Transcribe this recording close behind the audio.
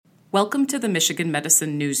Welcome to the Michigan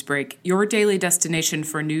Medicine Newsbreak, your daily destination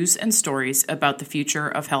for news and stories about the future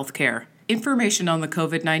of healthcare. Information on the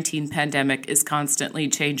COVID-19 pandemic is constantly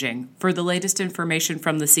changing. For the latest information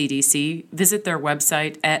from the CDC, visit their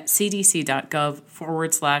website at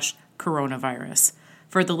cdc.gov/coronavirus.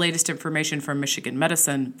 For the latest information from Michigan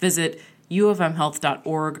Medicine, visit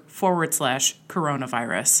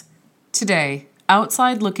uofmhealth.org/coronavirus. Today,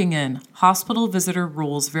 outside looking in, hospital visitor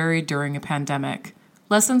rules vary during a pandemic.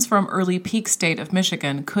 Lessons from early peak state of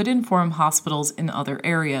Michigan could inform hospitals in other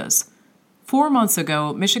areas. 4 months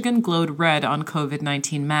ago, Michigan glowed red on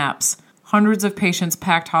COVID-19 maps. Hundreds of patients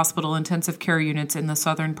packed hospital intensive care units in the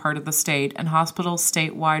southern part of the state, and hospitals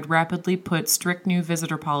statewide rapidly put strict new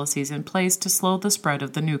visitor policies in place to slow the spread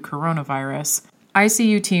of the new coronavirus.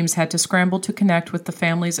 ICU teams had to scramble to connect with the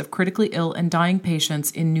families of critically ill and dying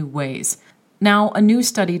patients in new ways. Now, a new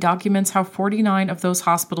study documents how 49 of those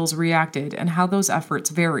hospitals reacted and how those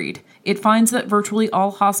efforts varied. It finds that virtually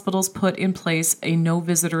all hospitals put in place a no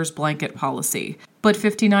visitors blanket policy, but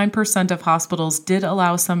 59% of hospitals did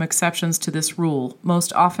allow some exceptions to this rule,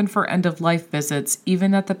 most often for end-of-life visits,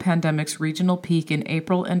 even at the pandemic's regional peak in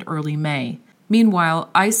April and early May.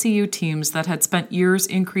 Meanwhile, ICU teams that had spent years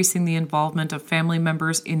increasing the involvement of family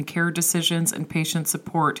members in care decisions and patient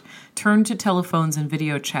support turned to telephones and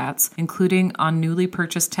video chats, including on newly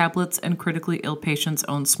purchased tablets and critically ill patients'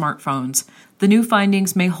 own smartphones. The new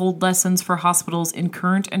findings may hold lessons for hospitals in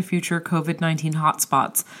current and future COVID-19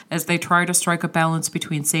 hotspots as they try to strike a balance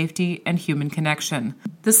between safety and human connection.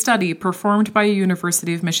 The study, performed by a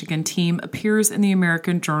University of Michigan team, appears in the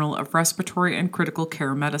American Journal of Respiratory and Critical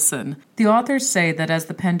Care Medicine. The authors say that as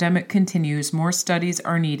the pandemic continues, more studies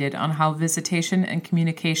are needed on how visitation and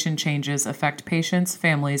communication changes affect patients,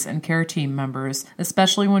 families, and care team members,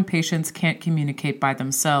 especially when patients can't communicate by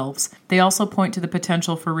themselves. They also point to the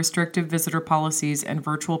potential for restrictive visitor policies and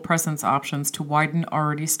virtual presence options to widen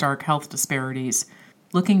already stark health disparities.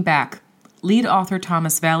 Looking back, lead author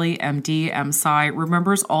Thomas Valley, MD, MSci,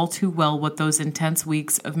 remembers all too well what those intense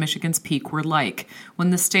weeks of Michigan's peak were like, when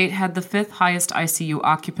the state had the 5th highest ICU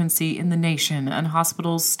occupancy in the nation and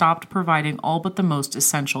hospitals stopped providing all but the most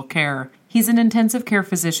essential care. He's an intensive care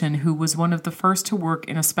physician who was one of the first to work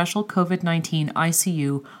in a special COVID-19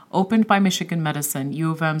 ICU opened by Michigan Medicine,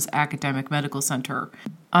 U of M's academic medical center.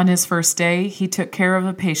 On his first day, he took care of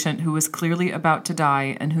a patient who was clearly about to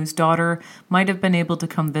die and whose daughter might have been able to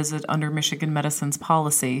come visit under Michigan Medicine's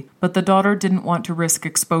policy, but the daughter didn't want to risk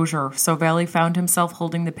exposure, so Valley found himself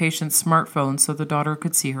holding the patient's smartphone so the daughter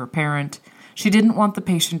could see her parent. She didn't want the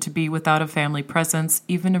patient to be without a family presence,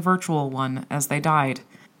 even a virtual one, as they died.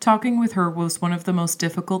 Talking with her was one of the most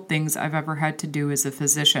difficult things I've ever had to do as a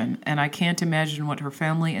physician, and I can't imagine what her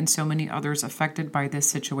family and so many others affected by this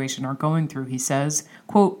situation are going through, he says.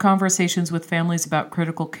 Quote, conversations with families about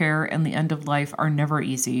critical care and the end of life are never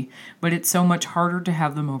easy, but it's so much harder to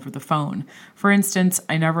have them over the phone. For instance,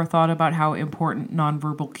 I never thought about how important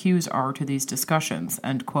nonverbal cues are to these discussions,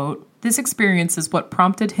 end quote. This experience is what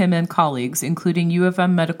prompted him and colleagues, including U of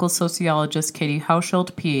M medical sociologist Katie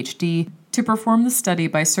Hauschild, Ph.D., to perform the study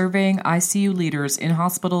by surveying ICU leaders in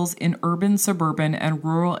hospitals in urban, suburban, and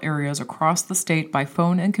rural areas across the state by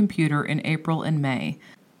phone and computer in April and May.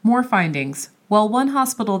 More findings. While one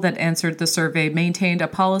hospital that answered the survey maintained a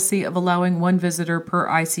policy of allowing one visitor per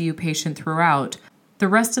ICU patient throughout, the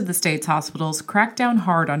rest of the state's hospitals cracked down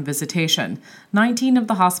hard on visitation. 19 of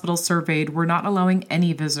the hospitals surveyed were not allowing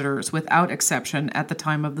any visitors, without exception, at the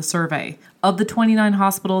time of the survey. Of the 29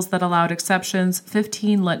 hospitals that allowed exceptions,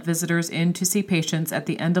 15 let visitors in to see patients at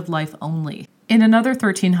the end of life only. In another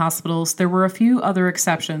 13 hospitals, there were a few other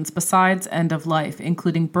exceptions besides end of life,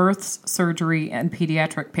 including births, surgery, and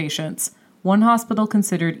pediatric patients. One hospital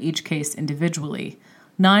considered each case individually.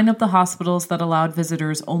 9 of the hospitals that allowed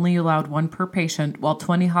visitors only allowed one per patient, while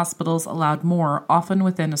 20 hospitals allowed more, often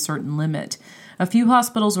within a certain limit. A few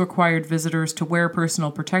hospitals required visitors to wear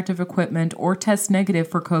personal protective equipment or test negative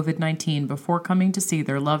for COVID-19 before coming to see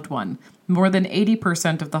their loved one. More than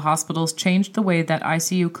 80% of the hospitals changed the way that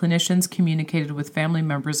ICU clinicians communicated with family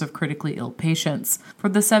members of critically ill patients. For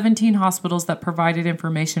the 17 hospitals that provided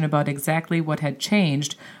information about exactly what had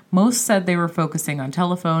changed, most said they were focusing on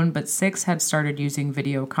telephone, but 6 had started using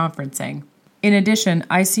video conferencing. In addition,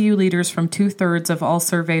 ICU leaders from 2/3 of all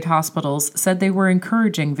surveyed hospitals said they were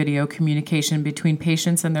encouraging video communication between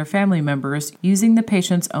patients and their family members using the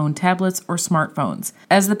patient's own tablets or smartphones.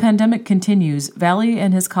 As the pandemic continues, Valley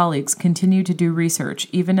and his colleagues continue to do research,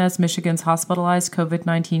 even as Michigan's hospitalized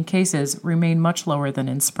COVID-19 cases remain much lower than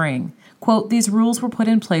in spring. Quote, "These rules were put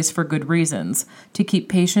in place for good reasons, to keep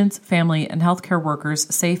patients, family, and healthcare workers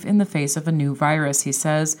safe in the face of a new virus," he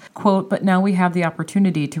says. Quote, "But now we have the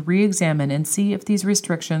opportunity to re-examine and see if these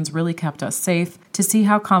restrictions really kept us safe, to see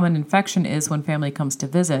how common infection is when family comes to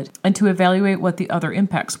visit, and to evaluate what the other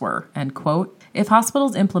impacts were," end quote. If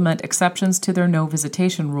hospitals implement exceptions to their no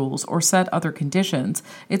visitation rules or set other conditions,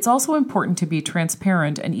 it's also important to be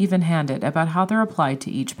transparent and even-handed about how they're applied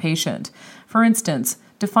to each patient. For instance,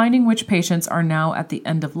 defining which patients are now at the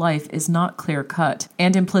end of life is not clear-cut,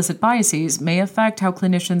 and implicit biases may affect how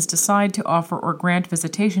clinicians decide to offer or grant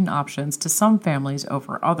visitation options to some families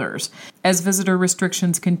over others. As visitor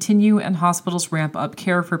restrictions continue and hospitals ramp up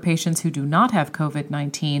care for patients who do not have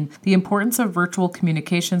COVID-19, the importance of virtual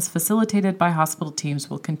communications facilitated by hospital teams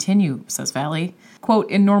will continue, says Valley. Quote,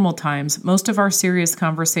 "In normal times, most of our serious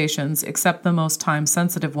conversations, except the most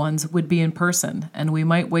time-sensitive ones, would be in person, and we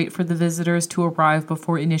might wait for the visitors to arrive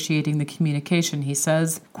before initiating the communication," he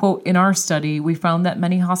says. Quote, "In our study, we found that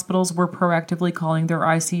many hospitals were proactively calling their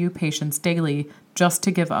ICU patients daily just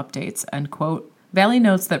to give updates," end quote. Valley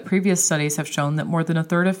notes that previous studies have shown that more than a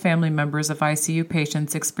third of family members of ICU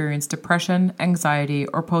patients experience depression, anxiety,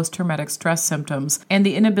 or post-traumatic stress symptoms, and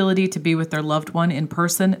the inability to be with their loved one in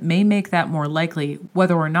person may make that more likely,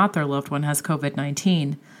 whether or not their loved one has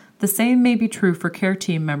COVID-19. The same may be true for care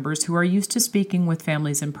team members who are used to speaking with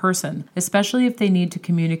families in person, especially if they need to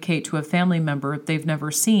communicate to a family member they've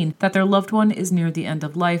never seen that their loved one is near the end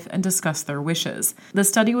of life and discuss their wishes. The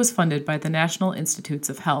study was funded by the National Institutes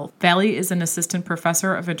of Health. Valley is an assistant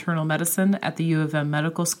professor of internal medicine at the U of M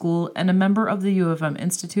Medical School and a member of the U of M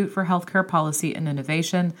Institute for Healthcare Policy and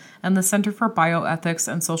Innovation and the Center for Bioethics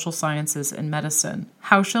and Social Sciences in Medicine.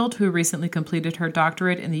 Hauschild, who recently completed her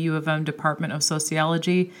doctorate in the U of M Department of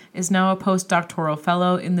Sociology, is now a postdoctoral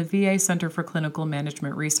fellow in the VA Center for Clinical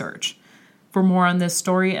Management Research. For more on this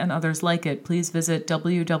story and others like it, please visit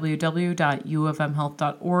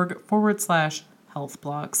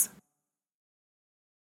www.uofmhealth.org/healthblogs.